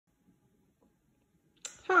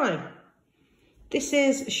Hi, this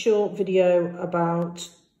is a short video about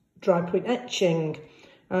dry point etching.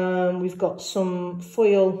 We've got some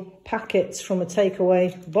foil packets from a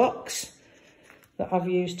takeaway box that I've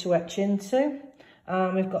used to etch into.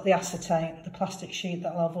 We've got the acetate, the plastic sheet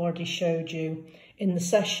that I've already showed you in the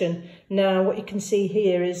session. Now what you can see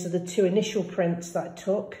here is the two initial prints that I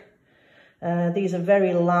took. These are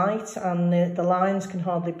very light and the lines can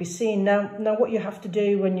hardly be seen. Now what you have to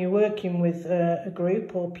do when you're working with a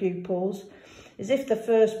group or pupils is, if the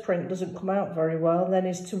first print doesn't come out very well, then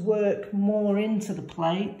is to work more into the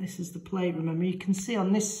plate. This is the plate, remember. You can see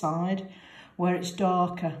on this side where it's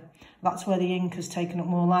darker. That's where the ink has taken up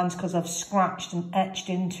more lines because I've scratched and etched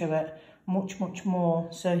into it much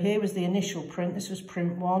more. So here was the initial print. This was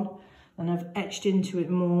print 1, and I've etched into it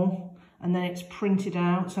more. And then it's printed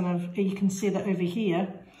out, and you can see that over here,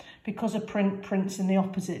 because a print prints in the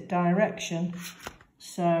opposite direction,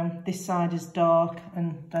 so this side is dark,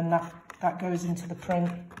 and then that goes into the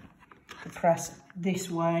press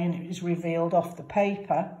this way, and it is revealed off the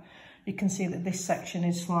paper. You can see that this section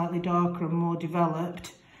is slightly darker and more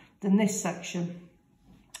developed than this section.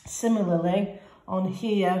 Similarly, on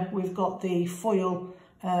here, we've got the foil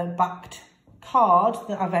backed card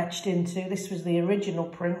that I've etched into. This was the original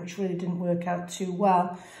print, which really didn't work out too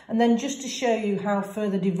well. And then just to show you how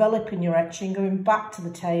further developing your etching, going back to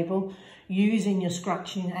the table, using your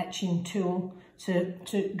scratching etching tool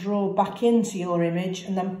to draw back into your image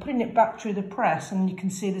and then putting it back through the press, and you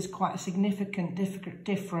can see there's quite a significant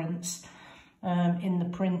difference in the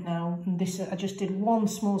print now. And this, I just did one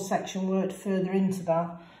small section, worked further into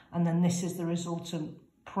that, and then this is the resultant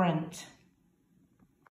print.